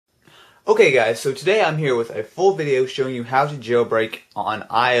Okay guys, so today I'm here with a full video showing you how to jailbreak on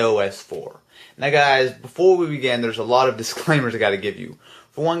iOS 4. Now guys, before we begin, there's a lot of disclaimers I gotta give you.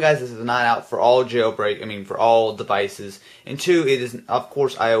 For one guys, this is not out for all for all devices. And two, it is, of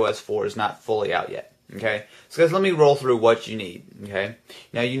course, iOS 4 is not fully out yet. Okay? So guys, let me roll through what you need. Okay?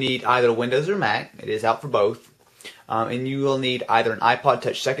 Now you need either Windows or Mac. It is out for both. And you will need either an iPod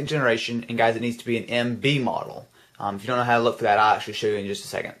Touch 2nd generation, and guys, it needs to be an MB model. If you don't know how to look for that, I'll actually show you in just a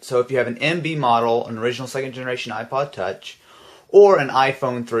second. So if you have an MB model, an original 2nd generation iPod Touch, or an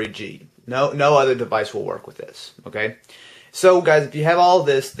iPhone 3G, no other device will work with this. Okay? So guys, if you have all of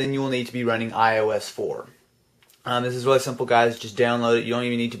this, then you will need to be running iOS 4. This is really simple, guys. Just download it. You don't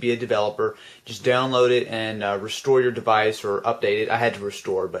even need to be a developer. Just download it and restore your device or update it. I had to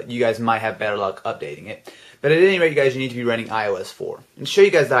restore, but you guys might have better luck updating it. But at any rate, you guys, you need to be running iOS 4. And to show you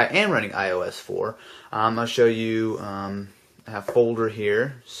guys that I am running iOS 4, I'll show you, I have a folder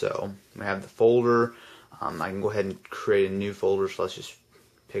here. So I have the folder. I can go ahead and create a new folder. So let's just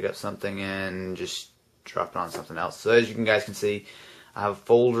pick up something and just drop it on something else. So as you guys can see, I have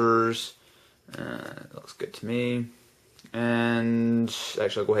folders. It looks good to me. And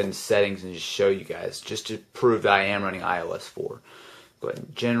actually, I'll go ahead in settings and just show you guys, just to prove that I am running iOS 4. Go ahead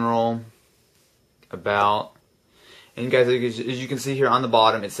in general, about, and guys, as you can see here on the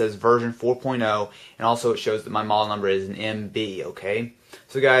bottom, it says version 4.0, and also it shows that my model number is an MB. Okay,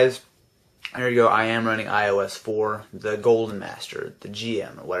 so guys, there you go. I am running iOS 4, the Golden Master, the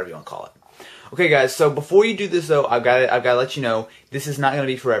GM, or whatever you want to call it. Okay, guys. So before you do this, though, I've got to let you know this is not going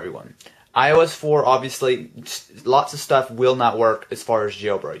to be for everyone. iOS 4, obviously, lots of stuff will not work as far as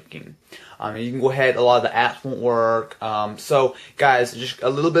jailbreaking. You can go ahead, a lot of the apps won't work. So, guys, just a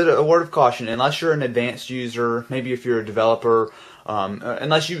little bit of a word of caution. Unless you're an advanced user, maybe if you're a developer,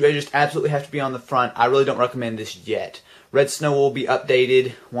 unless you just absolutely have to be on the front, I really don't recommend this yet. redsn0w will be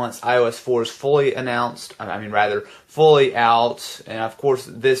updated once iOS 4 is fully announced, fully out, and of course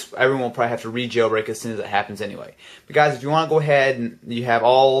everyone will probably have to re-jailbreak as soon as it happens anyway. But guys, if you want to go ahead and you have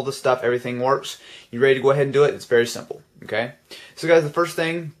all the stuff, everything works, you're ready to go ahead and do it, it's very simple. Okay? So guys, the first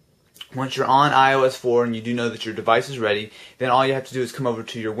thing, once you're on iOS 4 and you do know that your device is ready, then all you have to do is come over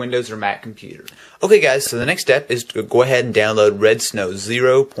to your Windows or Mac computer. Okay guys, so the next step is to go ahead and download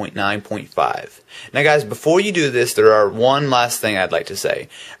redsn0w 0.9.5. Now guys, before you do this, there are one last thing I'd like to say.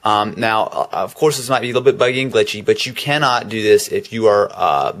 Now, of course this might be a little bit buggy and glitchy, but you cannot do this if you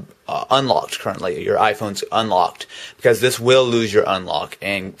are unlocked currently. Your iPhone's unlocked, because this will lose your unlock,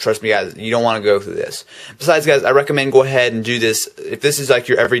 and trust me guys, you don't want to go through this. Besides guys, I recommend go ahead and do this if this is like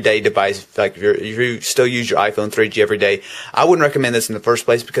your everyday device, like if you still use your iPhone 3G every day. I wouldn't recommend this in the first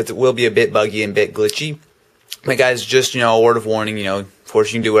place because it will be a bit buggy and a bit glitchy. But guys, just a word of warning, of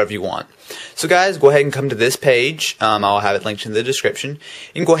course you can do whatever you want. So guys, go ahead and come to this page. I'll have it linked in the description.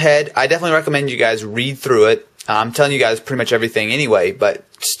 You can go ahead. I definitely recommend you guys read through it. I'm telling you guys pretty much everything anyway, but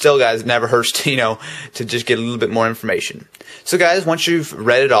still guys, it never hurts to, to just get a little bit more information. So guys, once you've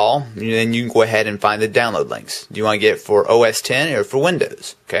read it all, then you can go ahead and find the download links. Do you want to get it for OS 10 or for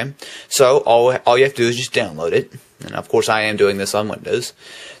Windows? Okay, so all you have to do is just download it. And of course I am doing this on Windows.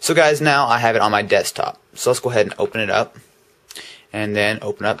 So guys, now I have it on my desktop. So let's go ahead and open it up. And then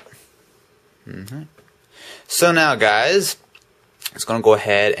open up. So now guys, it's going to go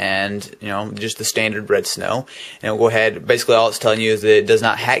ahead and, just the standard redsn0w. And it'll go ahead, basically all it's telling you is that it does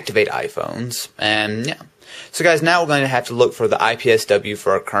not activate iPhones. And yeah. So guys, now we're going to have to look for the IPSW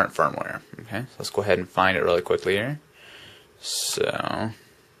for our current firmware. Okay, so let's go ahead and find it really quickly here. So,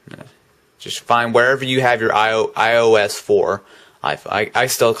 just find wherever you have your iOS 4. I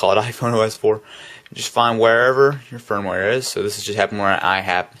still call it iPhone OS 4. Just find wherever your firmware is. So this is just happening where I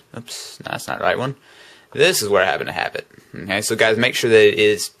have. Oops, no, that's not the right one. This is where I happen to have it. Okay, so guys, make sure that it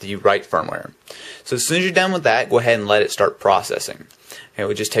is the right firmware. So as soon as you're done with that, go ahead and let it start processing. Okay, it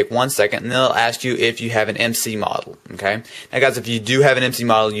will just take 1 second, and then it'll ask you if you have an MC model. Okay, now guys, if you do have an MC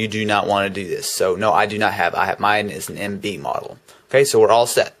model, you do not want to do this. So no, I do not have. Mine is an MB model. Okay, so we're all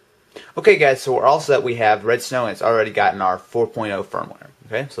set. Okay, guys, so we're all set. We have redsn0w, and it's already gotten our 4.0 firmware.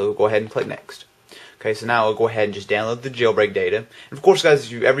 Okay, so we'll go ahead and click next. Okay, so now we'll go ahead and just download the jailbreak data. And of course, guys,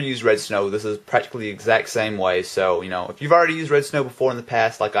 if you've ever used redsn0w, this is practically the exact same way. So, if you've already used redsn0w before in the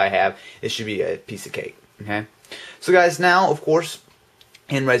past, like I have, it should be a piece of cake. Okay, so guys, now, of course,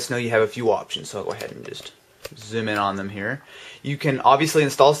 in redsn0w, you have a few options. So I'll go ahead and just zoom in on them here. You can obviously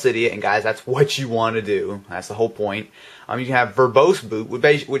install Cydia, and guys, that's what you want to do. That's the whole point. You can have verbose boot,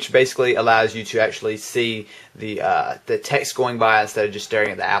 which basically allows you to actually see the text going by instead of just staring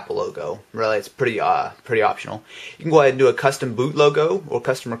at the Apple logo. Really, it's pretty optional. You can go ahead and do a custom boot logo or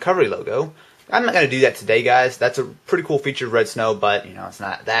custom recovery logo. I'm not going to do that today, guys. That's a pretty cool feature of redsn0w, but, you know, it's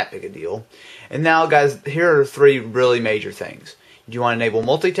not that big a deal. And now, guys, here are 3 really major things. You want to enable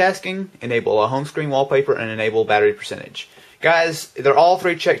multitasking, enable a home screen wallpaper, and enable battery percentage. Guys, they're all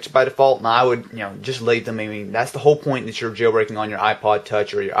 3 checked by default, and I would, you know, just leave them. I mean, that's the whole point that you're jailbreaking on your iPod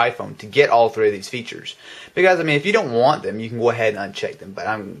Touch or your iPhone, to get all 3 of these features. Because, I mean, if you don't want them, you can go ahead and uncheck them, but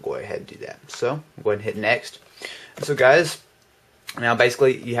I'm going to go ahead and do that. So, go ahead and hit next. So, guys, now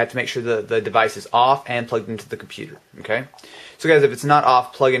basically you have to make sure the device is off and plugged into the computer. Okay? So, guys, if it's not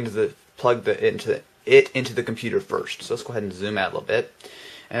off, plug it into the computer first. So let's go ahead and zoom out a little bit.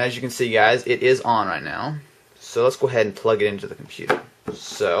 And as you can see, guys, it is on right now. So let's go ahead and plug it into the computer.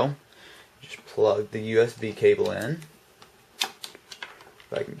 So just plug the USB cable in.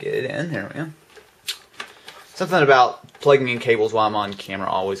 If I can get it in, there we go. Something about plugging in cables while I'm on camera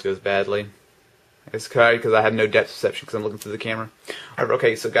always goes badly. It's because I have no depth perception because I'm looking through the camera. Alright,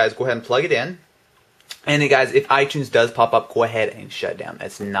 okay, so guys, go ahead and plug it in. And then, guys, if iTunes does pop up, go ahead and shut down.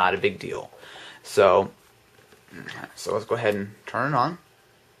 That's not a big deal. So let's go ahead and turn it on.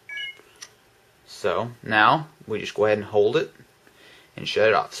 So now we just go ahead and hold it and shut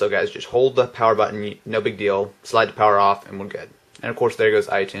it off. So guys, just hold the power button, no big deal. Slide the power off and we're good. And of course there goes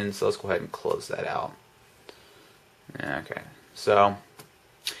iTunes, so let's go ahead and close that out. Okay, so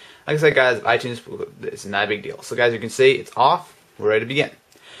like I said, guys, iTunes, it's not a big deal. So guys, you can see it's off. We're ready to begin.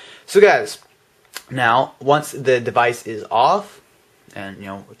 So guys, now once the device is off, and you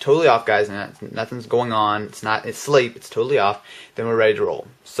know, totally off, guys, and nothing's going on, it's sleep, it's totally off, then we're ready to roll.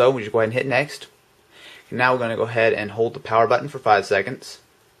 So we just go ahead and hit next. Now we're going to go ahead and hold the power button for 5 seconds.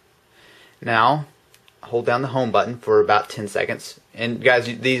 Now hold down the home button for about 10 seconds. And guys,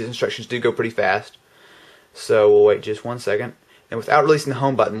 these instructions do go pretty fast, so we'll wait just 1 second. And without releasing the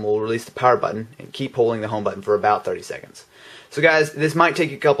home button, we'll release the power button and keep holding the home button for about 30 seconds. So guys, this might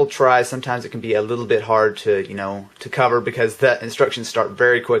take a couple tries. Sometimes it can be a little bit hard to, you know, to cover because the instructions start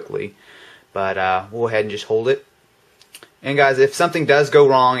very quickly. But we'll go ahead and just hold it. And guys, if something does go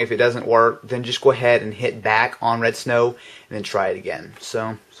wrong, if it doesn't work, then just go ahead and hit back on redsn0w and then try it again.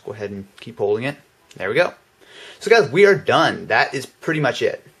 So let's go ahead and keep holding it. There we go. So guys, we are done. That is pretty much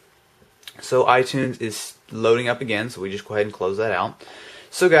it. So iTunes is loading up again, so we just go ahead and close that out.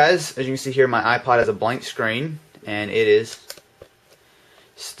 So guys, as you can see here, my iPod has a blank screen, and it is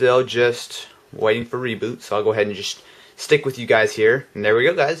still just waiting for reboot, so I'll go ahead and just stick with you guys here. And there we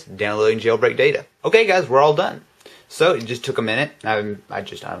go, guys, downloading jailbreak data. Okay, guys, we're all done. So it just took a minute. I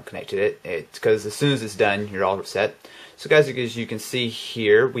just unconnected it. It's because as soon as it's done, you're all set. So guys, as you can see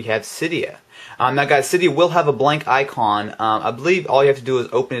here, we have Cydia. Now guys, Cydia will have a blank icon. I believe all you have to do is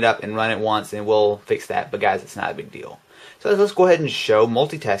open it up and run it once, and we'll fix that. But guys, it's not a big deal. So let's go ahead and show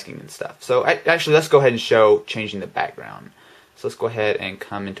multitasking and stuff. So actually, let's go ahead and show changing the background. So let's go ahead and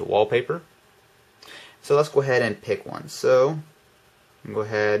come into wallpaper. So let's go ahead and pick one. So go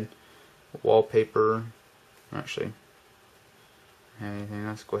ahead, wallpaper. Actually, anything.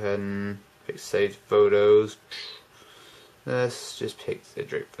 Let's go ahead and pick saved photos. Let's just pick the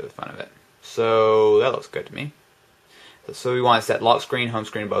Drake for the fun of it. So that looks good to me. So we want to set lock screen, home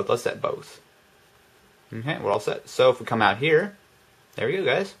screen, both. Let's set both. Okay, we're all set. So if we come out here, there we go,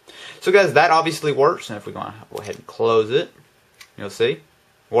 guys. So guys, that obviously works. And if we go ahead and close it, you'll see it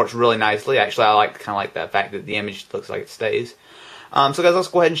works really nicely. Actually, I kind of like the fact that the image looks like it stays. So guys, let's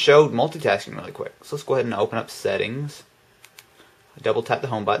go ahead and show multitasking really quick. So let's go ahead and open up settings. Double tap the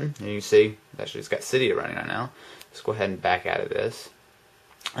home button, and you can see actually it's got Cydia running right now. Let's go ahead and back out of this.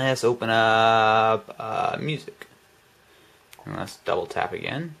 And let's open up music. And let's double tap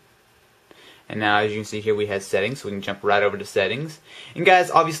again. And now, as you can see here, we have settings, so we can jump right over to settings. And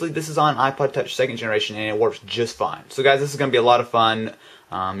guys, obviously this is on iPod Touch 2nd generation, and it works just fine. So guys, this is going to be a lot of fun.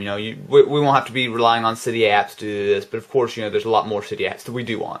 You know, we won't have to be relying on Cydia apps to do this, but of course, you know, there's a lot more Cydia apps that we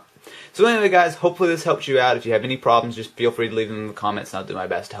do want. So anyway, guys, hopefully this helps you out. If you have any problems, just feel free to leave them in the comments, and I'll do my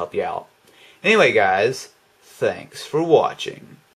best to help you out. Anyway, guys, thanks for watching.